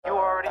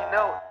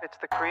note, it's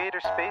the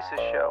Creator Spaces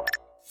show.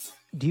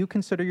 Do you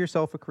consider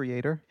yourself a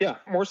creator? Yeah,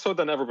 more so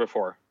than ever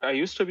before. I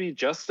used to be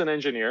just an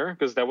engineer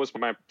because that was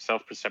my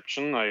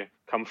self-perception. I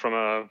come from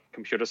a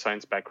computer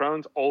science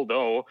background,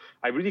 although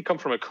I really come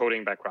from a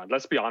coding background.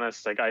 Let's be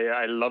honest. Like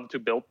I love to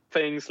build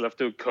things, love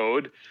to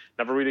code.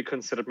 Never really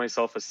considered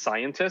myself a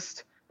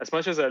scientist. As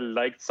much as I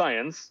liked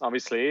science,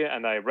 obviously,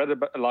 and I read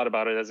a lot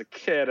about it as a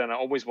kid, and I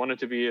always wanted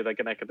to be like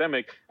an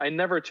academic, I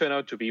never turned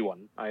out to be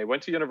one. I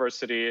went to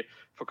university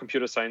for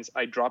computer science.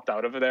 I dropped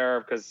out of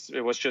there because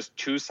it was just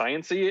too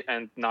sciencey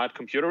and not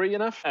computery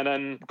enough. And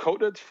then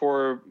coded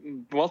for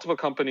multiple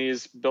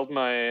companies, built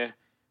my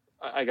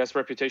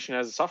reputation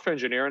as a software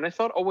engineer. And I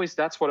thought always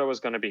that's what I was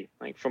going to be,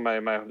 like for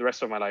the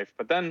rest of my life.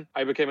 But then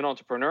I became an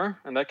entrepreneur,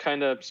 and that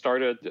kind of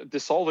started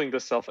dissolving the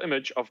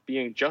self-image of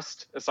being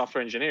just a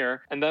software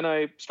engineer. And then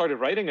I started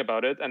writing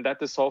about it, and that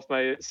dissolved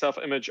my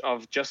self-image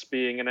of just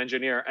being an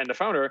engineer and a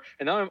founder.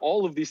 And now I'm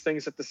all of these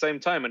things at the same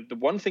time. And the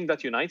one thing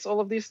that unites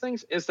all of these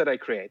things is that I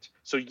create.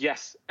 So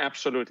yes,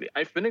 absolutely.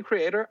 I've been a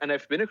creator, and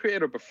I've been a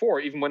creator before,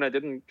 even when I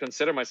didn't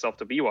consider myself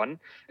to be one.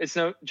 It's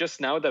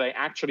now that I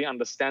actually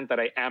understand that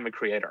I am a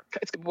creator.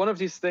 It's one of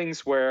these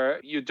things where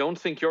you don't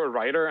think you're a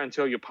writer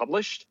until you're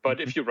published. But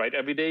if you write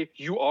every day,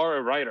 you are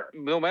a writer,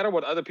 no matter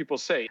what other people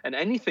say. And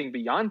anything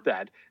beyond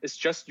that is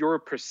just your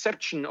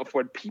perception of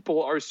what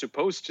people are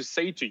supposed to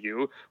say to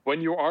you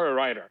when you are a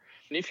writer.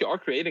 And if you are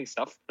creating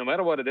stuff, no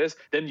matter what it is,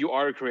 then you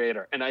are a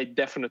creator. And I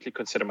definitely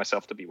consider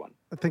myself to be one.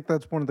 I think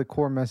that's one of the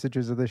core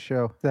messages of this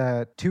show,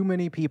 that too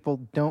many people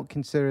don't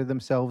consider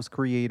themselves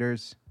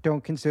creators,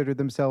 don't consider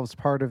themselves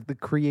part of the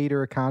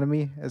creator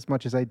economy, as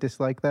much as I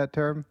dislike that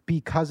term,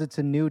 because it's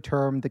a new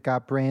term that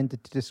got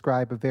branded to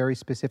describe a very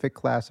specific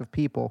class of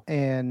people.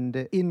 And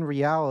in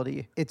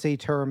reality, it's a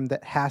term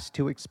that has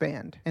to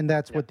expand. And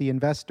that's what the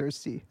investors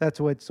see. That's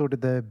what sort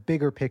of the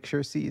bigger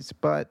picture sees.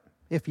 But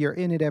if you're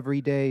in it every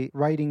day,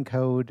 writing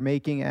code,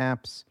 making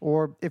apps,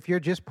 or if you're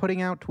just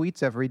putting out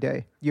tweets every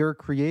day, you're a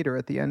creator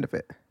at the end of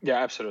it. Yeah,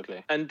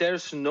 absolutely. And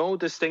there's no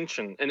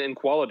distinction in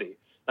quality.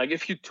 Like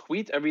if you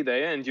tweet every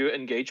day and you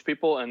engage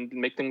people and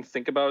make them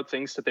think about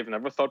things that they've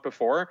never thought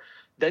before,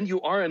 then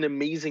you are an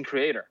amazing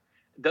creator.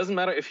 It doesn't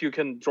matter if you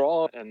can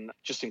draw, and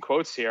just in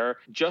quotes here,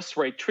 just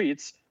write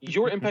tweets,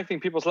 you're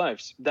impacting people's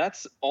lives.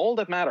 That's all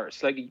that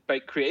matters. Like by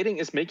creating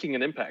is making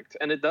an impact.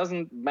 And it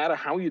doesn't matter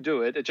how you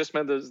do it. It just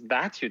matters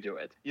that you do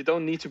it. You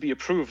don't need to be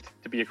approved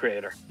to be a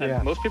creator.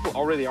 And most people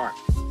already are.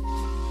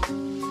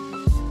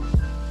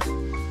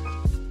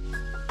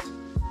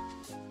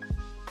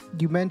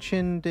 You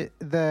mentioned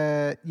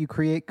that you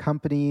create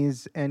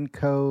companies and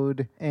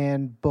code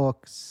and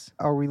books.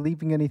 Are we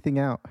leaving anything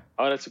out?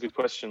 Oh, that's a good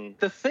question.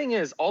 The thing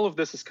is, all of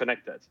this is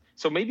connected.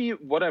 So maybe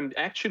what I'm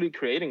actually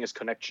creating is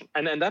connection.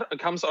 And that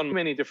comes on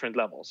many different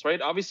levels,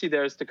 right? Obviously,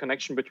 there's the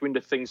connection between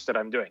the things that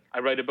I'm doing. I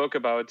write a book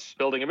about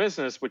building a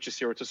business, which is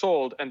Zero to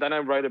Sold. And then I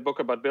write a book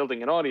about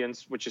building an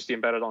audience, which is The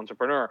Embedded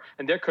Entrepreneur.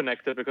 And they're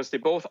connected because they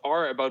both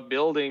are about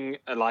building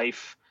a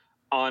life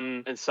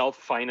on a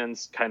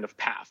self-finance kind of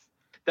path.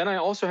 Then I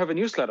also have a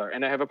newsletter,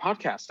 and I have a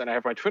podcast, and I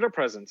have my Twitter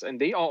presence, and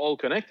they are all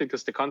connected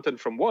because the content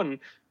from one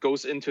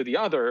goes into the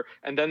other.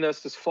 And then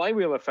there's this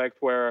flywheel effect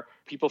where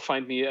people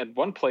find me at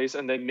one place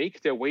and they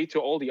make their way to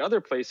all the other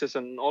places,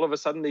 and all of a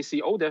sudden they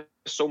see, oh, there's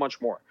so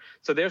much more.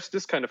 So there's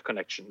this kind of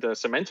connection, the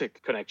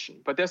semantic connection,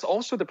 but there's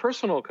also the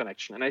personal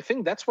connection. And I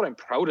think that's what I'm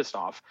proudest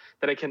of,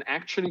 that I can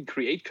actually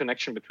create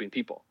connection between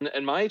people.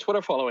 And my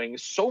Twitter following,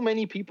 so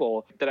many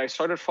people that I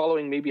started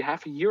following maybe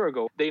half a year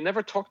ago, they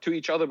never talked to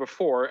each other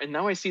before, and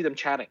now I see them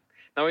chatting.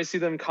 Now I see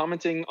them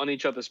commenting on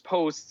each other's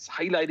posts,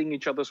 highlighting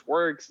each other's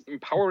works,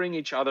 empowering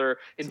each other,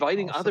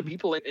 inviting other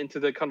people into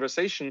the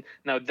conversation.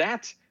 Now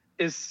that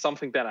is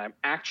something that I'm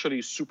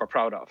actually super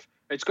proud of.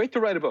 It's great to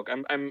write a book.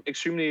 I'm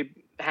extremely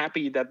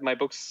happy that my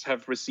books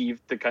have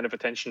received the kind of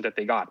attention that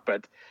they got.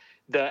 But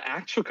the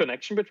actual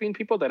connection between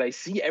people that I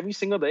see every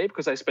single day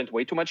because I spent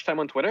way too much time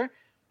on Twitter,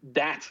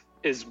 that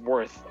is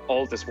worth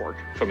all this work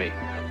for me.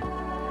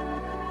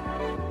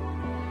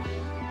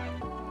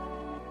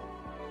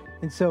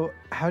 And so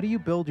how do you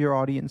build your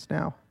audience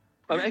now?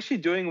 I'm actually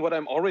doing what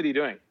I'm already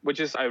doing,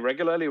 which is I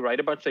regularly write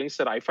about things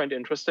that I find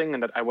interesting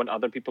and that I want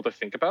other people to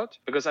think about,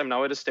 because I'm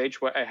now at a stage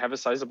where I have a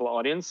sizable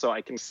audience, so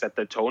I can set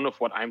the tone of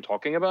what I'm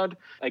talking about.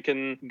 I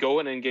can go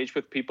and engage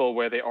with people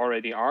where they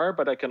already are,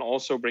 but I can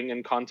also bring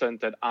in content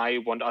that I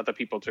want other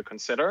people to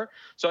consider.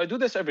 So I do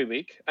this every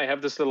week. I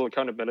have this little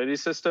accountability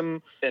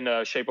system in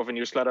the shape of a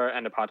newsletter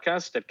and a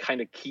podcast that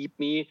kind of keep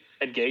me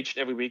engaged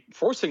every week,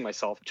 forcing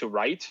myself to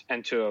write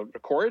and to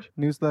record.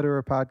 Newsletter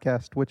or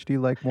podcast, which do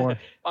you like more?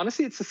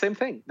 Honestly, it's the same thing.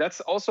 thing. That's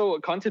also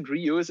content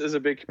reuse is a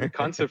big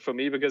concept for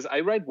me, because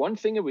I write one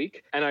thing a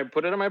week and I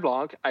put it on my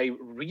blog. I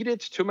read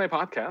it to my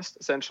podcast,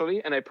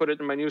 essentially, and I put it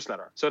in my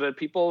newsletter so that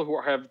people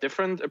who have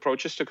different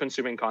approaches to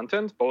consuming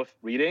content, both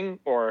reading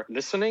or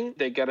listening,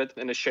 they get it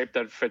in a shape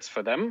that fits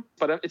for them.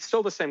 But it's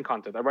still the same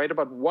content. I write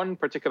about one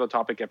particular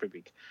topic every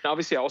week. Now,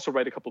 obviously, I also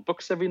write a couple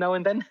books every now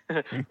and then.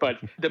 But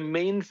the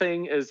main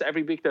thing is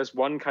every week there's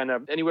one kind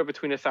of anywhere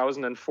between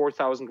 1,000 and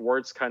 4,000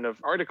 words kind of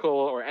article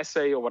or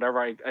essay or whatever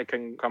I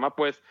can come up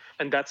with.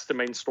 And that's the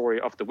main story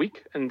of the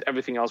week. And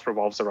everything else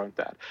revolves around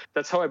that.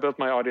 That's how I build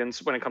my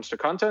audience when it comes to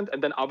content.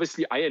 And then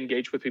obviously I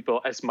engage with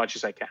people as much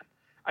as I can.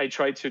 I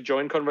try to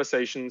join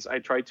conversations. I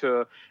try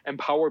to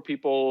empower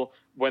people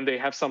when they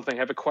have something,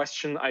 have a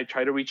question. I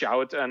try to reach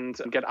out and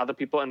get other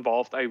people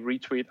involved. I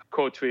retweet,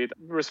 quote tweet,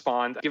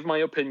 respond, give my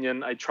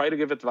opinion. I try to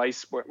give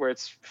advice where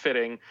it's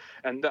fitting.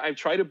 And I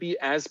try to be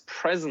as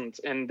present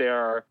in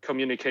their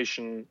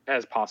communication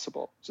as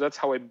possible. So that's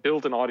how I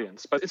build an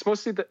audience. But it's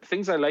mostly the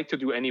things I like to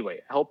do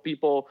anyway, help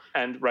people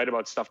and write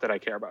about stuff that I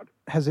care about.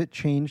 Has it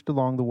changed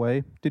along the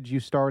way? Did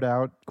you start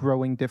out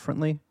growing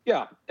differently?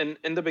 Yeah. And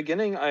in the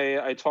beginning,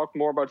 I talked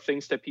more about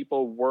things that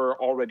people were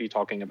already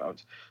talking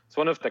about. It's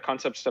one of the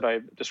concepts that I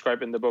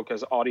describe in the book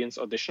as audience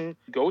audition.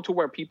 Go to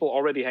where people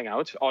already hang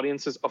out,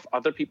 audiences of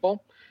other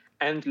people,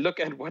 and look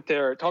at what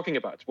they're talking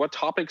about. What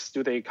topics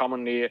do they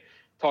commonly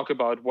talk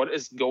about? What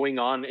is going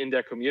on in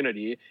their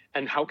community?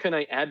 And how can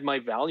I add my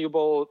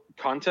valuable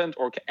content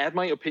or add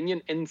my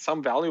opinion in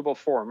some valuable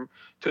form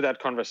to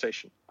that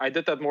conversation? I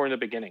did that more in the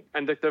beginning.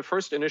 And the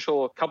first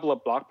initial couple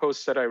of blog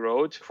posts that I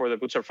wrote for the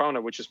Bootstrap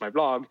Founder, which is my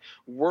blog,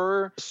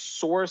 were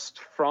sourced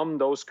from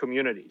those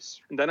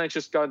communities. And then I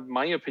just got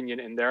my opinion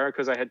in there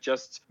because I had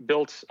just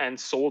built and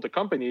sold a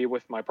company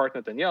with my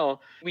partner,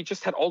 Danielle. We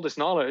just had all this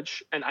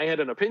knowledge and I had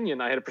an opinion.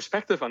 I had a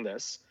perspective on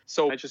this.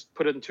 So I just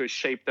put it into a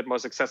shape that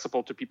was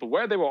accessible to people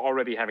where they were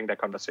already having their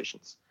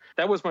conversations.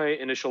 That was my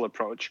initial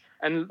approach.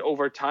 And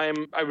over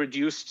time, I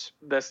reduced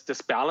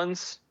this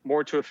balance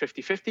more to a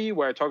 50-50,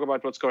 where I talk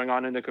about what's going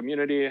on in the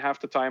community half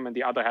the time, and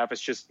the other half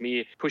is just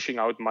me pushing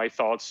out my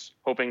thoughts,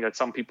 hoping that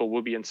some people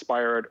will be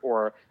inspired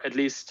or at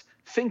least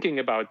thinking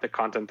about the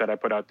content that I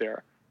put out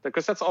there.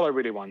 Because that's all I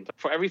really want.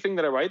 For everything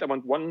that I write, I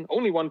want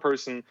only one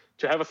person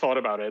to have a thought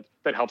about it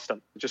that helps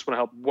them. I just want to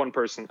help one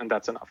person, and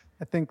that's enough.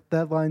 I think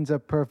that lines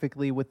up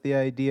perfectly with the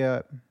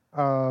idea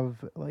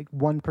of like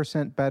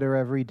 1% better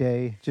every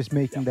day, just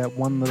making that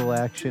one little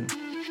action.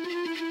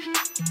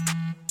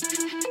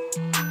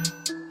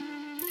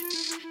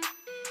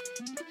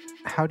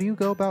 How do you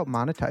go about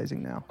monetizing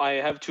now? I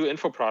have 2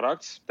 info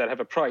products that have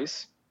a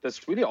price.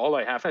 That's really all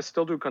I have. I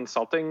still do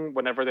consulting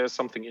whenever there's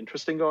something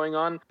interesting going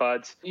on.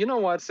 But you know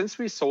what? Since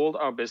we sold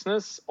our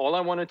business, all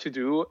I wanted to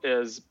do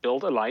is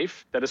build a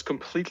life that is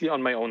completely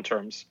on my own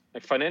terms.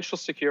 Like financial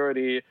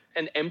security,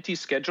 an empty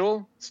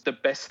schedule. It's the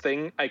best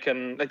thing I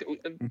can.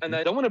 And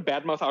I don't want to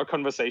badmouth our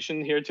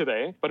conversation here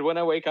today, but when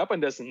I wake up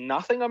and there's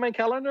nothing on my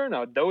calendar,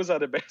 now those are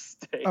the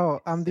best days.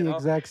 Oh, I'm the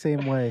exact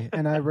same way,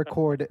 and I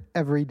record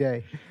every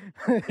day.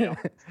 Yeah.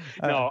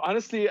 No,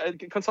 honestly,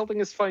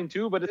 consulting is fine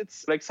too, but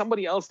it's like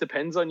somebody else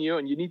depends on you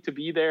and you need to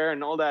be there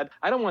and all that.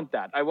 I don't want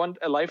that. I want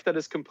a life that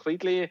is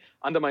completely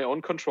under my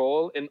own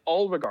control in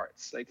all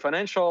regards, like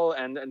financial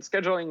and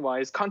scheduling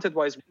wise, content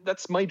wise.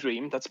 That's my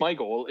dream. That's my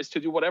goal, is to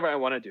do whatever I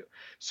want to do.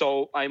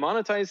 So I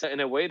monetize in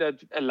a way that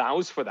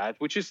allows for that,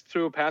 which is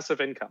through passive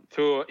income,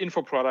 through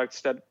info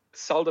products that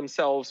sell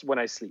themselves when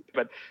I sleep.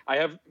 But I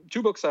have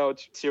 2 books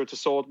out, Zero to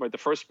Sold, the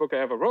first book I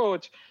ever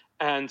wrote,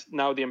 and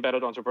now The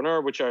Embedded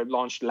Entrepreneur, which I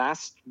launched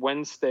last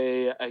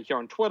Wednesday here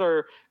on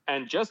Twitter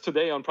and just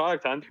today on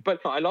Product Hunt. But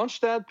I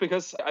launched that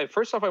because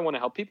first off, I want to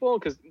help people,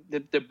 because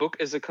the book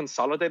is a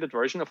consolidated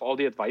version of all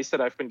the advice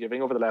that I've been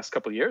giving over the last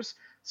couple of years.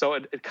 So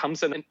it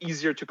comes in an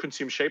easier to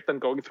consume shape than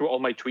going through all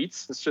my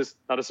tweets. It's just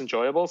not as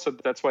enjoyable. So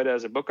that's why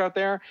there's a book out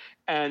there.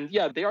 And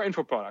yeah, they are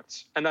info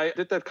products. And I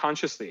did that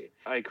consciously.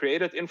 I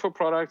created info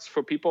products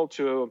for people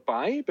to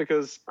buy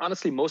because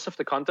honestly, most of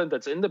the content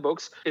that's in the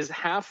books is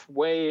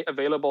halfway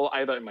available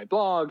either in my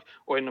blog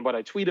or in what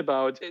I tweet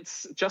about.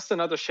 It's just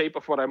another shape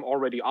of what I'm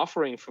already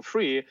offering for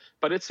free,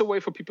 but it's a way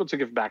for people to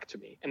give back to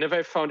me. And if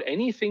I found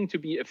anything to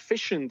be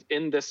efficient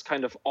in this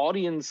kind of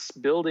audience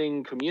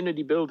building,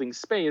 community building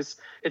space,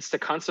 it's the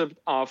concept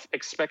of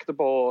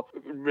expectable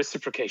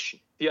reciprocation.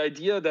 The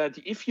idea that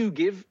if you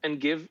give and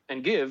give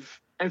and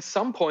give, at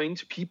some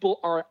point, people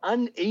are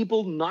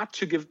unable not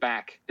to give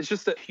back. It's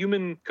just a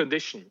human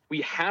condition. We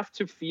have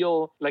to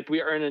feel like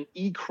we are in an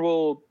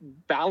equal,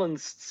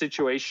 balanced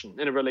situation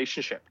in a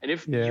relationship. And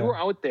if you're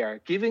out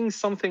there giving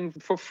something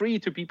for free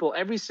to people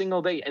every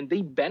single day and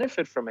they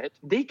benefit from it,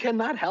 they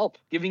cannot help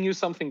giving you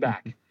something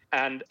back.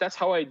 And that's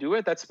how I do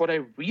it. That's what I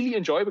really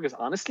enjoy, because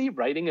honestly,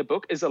 writing a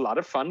book is a lot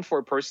of fun for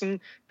a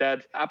person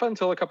that up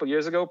until a couple of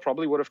years ago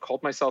probably would have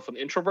called myself an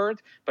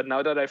introvert. But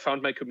now that I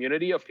found my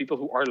community of people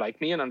who are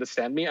like me and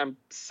understand me, I'm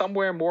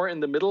somewhere more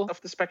in the middle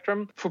of the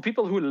spectrum. For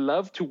people who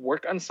love to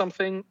work on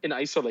something in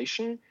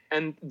isolation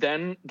and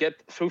then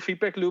get through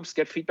feedback loops,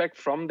 get feedback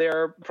from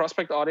their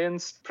prospect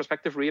audience,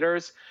 prospective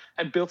readers,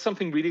 and build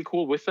something really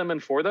cool with them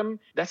and for them,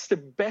 that's the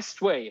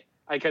best way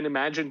I can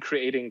imagine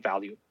creating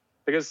value.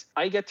 Because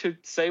I get to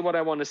say what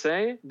I want to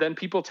say. Then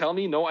people tell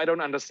me, no, I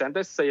don't understand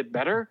this. Say it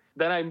better.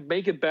 Then I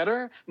make it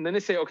better. And then they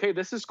say, okay,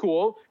 this is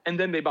cool. And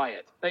then they buy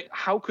it. Like,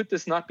 how could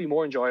this not be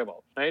more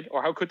enjoyable, right?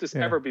 Or how could this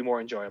ever be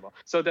more enjoyable?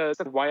 So that's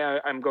why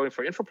I'm going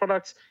for info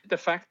products. The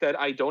fact that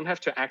I don't have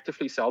to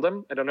actively sell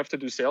them. I don't have to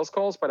do sales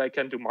calls, but I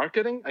can do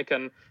marketing. I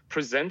can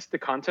present the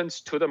contents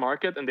to the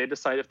market and they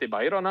decide if they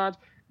buy it or not,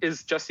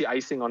 is just the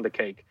icing on the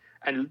cake.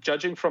 And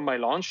judging from my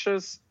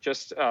launches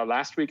just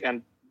last week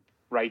and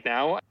right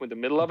now, in the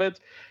middle of it,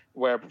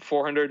 where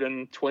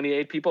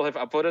 428 people have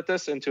upvoted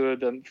this into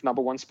the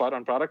number one spot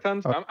on Product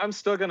Hunt. I'm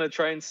still going to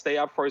try and stay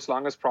up for as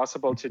long as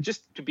possible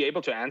to be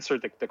able to answer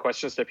the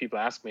questions that people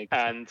ask me.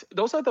 And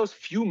those are those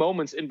few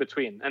moments in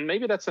between. And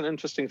maybe that's an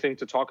interesting thing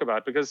to talk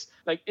about, because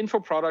like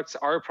info products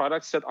are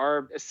products that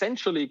are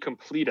essentially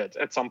completed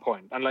at some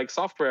point. Unlike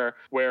software,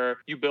 where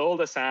you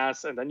build a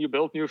SaaS and then you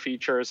build new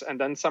features and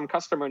then some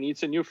customer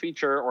needs a new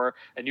feature or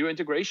a new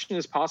integration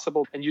is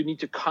possible and you need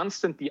to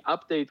constantly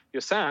update your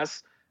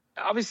SaaS.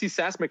 Obviously,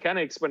 SaaS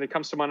mechanics, when it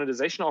comes to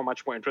monetization, are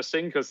much more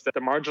interesting because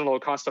the marginal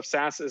cost of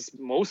SaaS is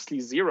mostly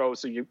zero.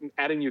 So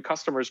adding new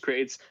customers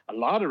creates a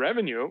lot of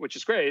revenue, which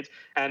is great.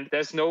 And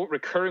there's no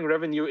recurring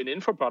revenue in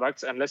info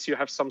products unless you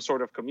have some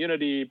sort of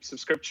community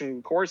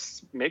subscription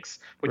course mix,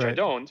 which I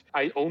don't.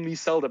 I only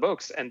sell the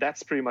books, and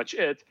that's pretty much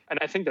it. And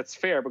I think that's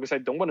fair because I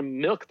don't want to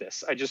milk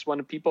this. I just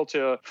want people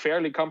to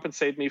fairly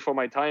compensate me for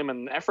my time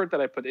and effort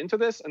that I put into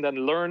this and then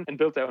learn and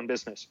build their own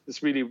business.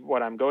 That's really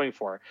what I'm going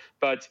for.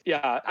 But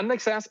yeah, unlike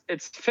SaaS,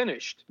 it's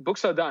finished.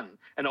 Books are done.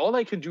 And all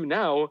I can do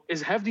now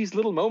is have these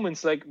little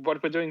moments like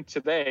what we're doing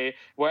today,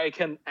 where I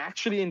can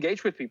actually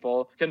engage with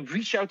people, can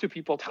reach out to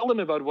people, tell them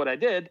about what I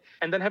did,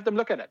 and then have them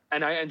look at it.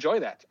 And I enjoy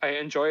that. I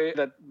enjoy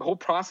that whole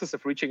process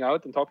of reaching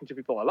out and talking to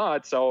people a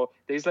lot. So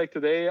days like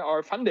today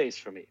are fun days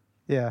for me.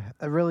 Yeah,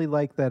 I really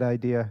like that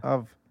idea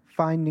of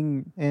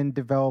finding and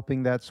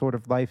developing that sort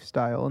of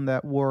lifestyle and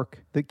that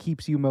work that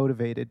keeps you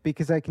motivated,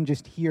 because I can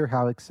just hear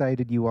how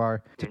excited you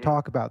are to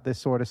talk about this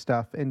sort of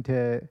stuff and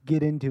to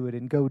get into it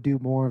and go do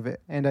more of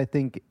it. And I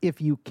think if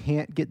you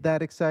can't get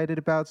that excited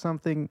about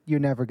something, you're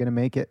never going to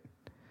make it.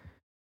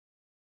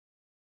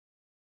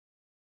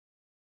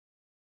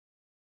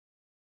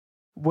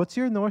 What's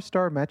your North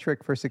Star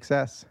metric for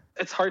success?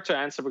 It's hard to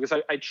answer because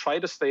I try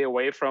to stay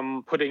away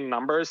from putting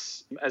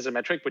numbers as a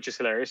metric, which is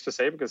hilarious to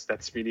say because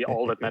that's really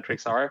all that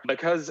metrics are.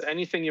 Because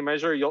anything you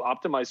measure, you'll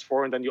optimize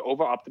for, and then you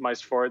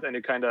over-optimize for it, and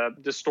you kind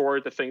of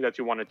distort the thing that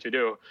you wanted to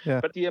do.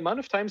 Yeah. But the amount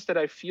of times that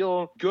I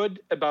feel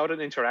good about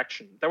an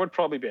interaction, that would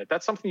probably be it.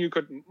 That's something you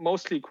could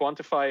mostly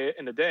quantify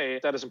in a day.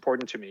 That is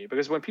important to me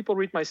because when people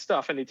read my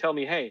stuff and they tell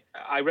me, hey,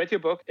 I read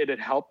your book, it had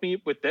helped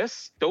me with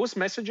this, those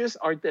messages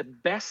are the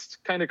best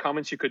kind of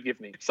comments you could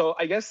give me. So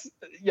I guess,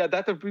 yeah,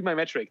 that would be my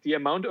metric. The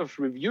amount of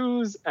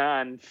reviews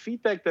and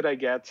feedback that I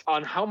get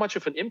on how much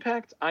of an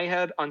impact I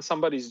had on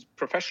somebody's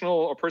professional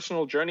or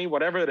personal journey,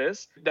 whatever it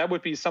is, that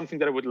would be something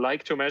that I would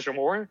like to measure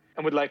more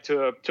and would like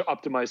to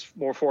optimize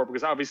more for,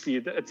 because obviously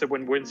it's a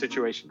win-win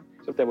situation.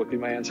 So that would be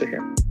my answer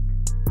here.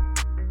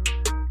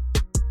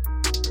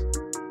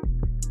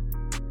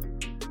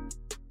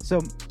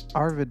 So,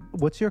 Arvid,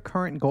 what's your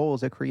current goal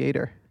as a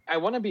creator? I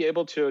want to be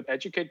able to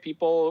educate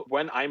people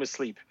when I'm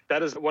asleep.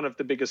 That is one of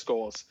the biggest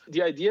goals.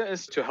 The idea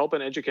is to help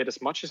and educate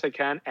as much as I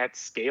can at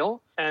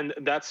scale. And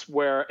that's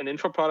where an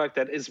info product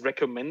that is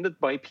recommended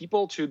by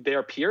people to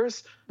their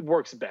peers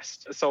works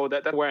best. So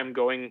that's where I'm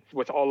going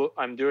with all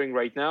I'm doing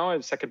right now.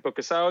 The second book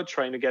is out,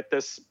 trying to get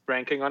this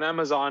ranking on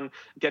Amazon,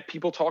 get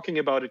people talking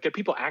about it, get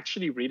people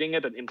actually reading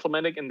it and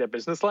implementing it in their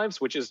business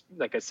lives, which is,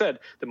 like I said,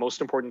 the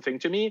most important thing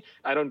to me.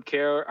 I don't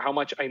care how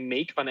much I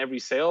make on every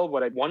sale.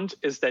 What I want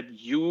is that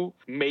you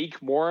make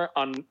more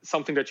on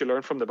something that you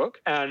learn from the book,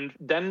 and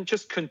then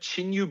just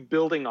continue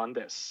building on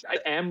this. I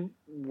am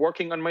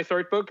working on my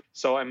third book,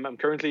 so I'm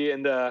currently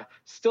in the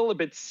still a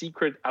bit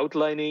secret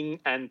outlining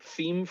and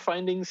theme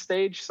finding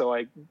stage, so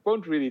I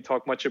won't really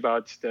talk much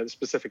about the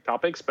specific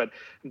topics, but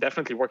I'm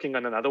definitely working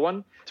on another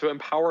one to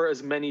empower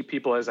as many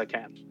people as I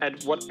can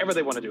at whatever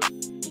they want to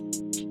do.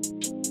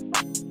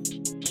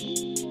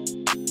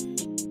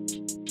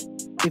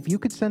 If you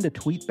could send a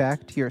tweet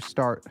back to your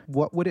start,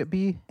 what would it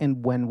be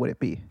and when would it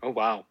be? Oh,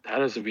 wow.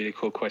 That is a really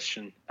cool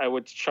question. I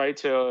would try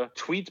to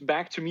tweet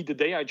back to me the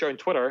day I joined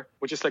Twitter,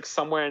 which is like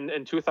somewhere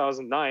in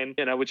 2009.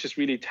 And I would just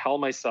really tell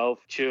myself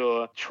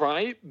to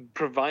try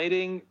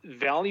providing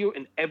value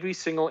in every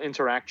single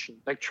interaction.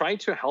 Like try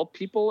to help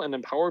people and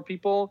empower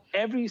people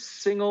every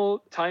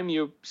single time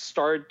you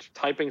start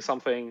typing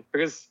something.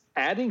 Because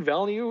adding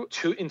value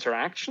to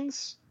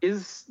interactions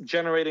is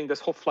generating this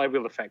whole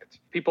flywheel effect.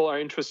 People are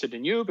interested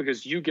in you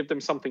because you give them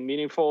something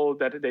meaningful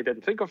that they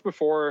didn't think of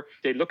before.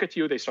 They look at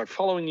you, they start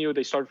following you,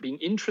 they start being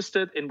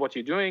interested in what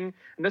you're doing.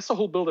 And that's the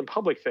whole build in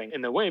public thing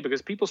in a way,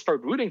 because people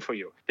start rooting for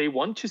you. They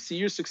want to see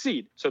you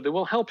succeed, so they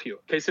will help you.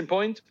 Case in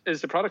point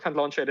is the Product Hunt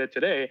launch I did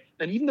today,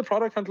 and even the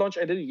Product Hunt launch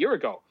I did a year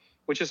ago,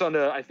 which is on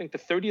I think the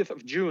 30th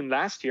of June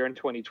last year in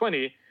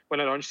 2020, when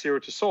I launched Zero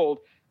to Sold.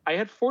 I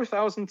had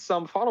 4,000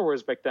 some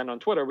followers back then on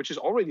Twitter, which is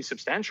already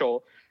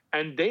substantial.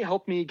 And they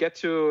helped me get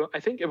to, I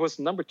think it was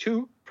number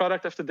 2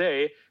 product of the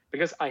day,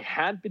 because I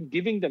had been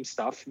giving them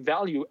stuff,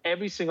 value,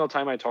 every single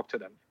time I talked to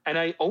them. And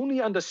I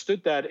only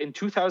understood that in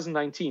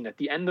 2019, at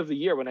the end of the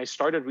year, when I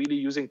started really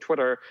using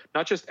Twitter,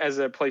 not just as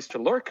a place to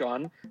lurk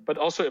on, but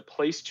also a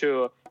place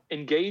to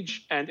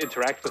engage and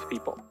interact with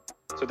people.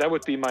 So that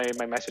would be my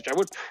message. I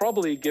would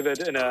probably give it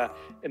in a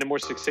more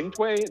succinct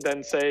way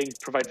than saying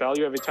provide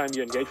value every time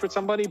you engage with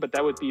somebody, but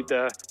that would be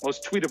the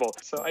most tweetable.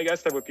 So I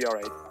guess that would be all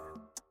right.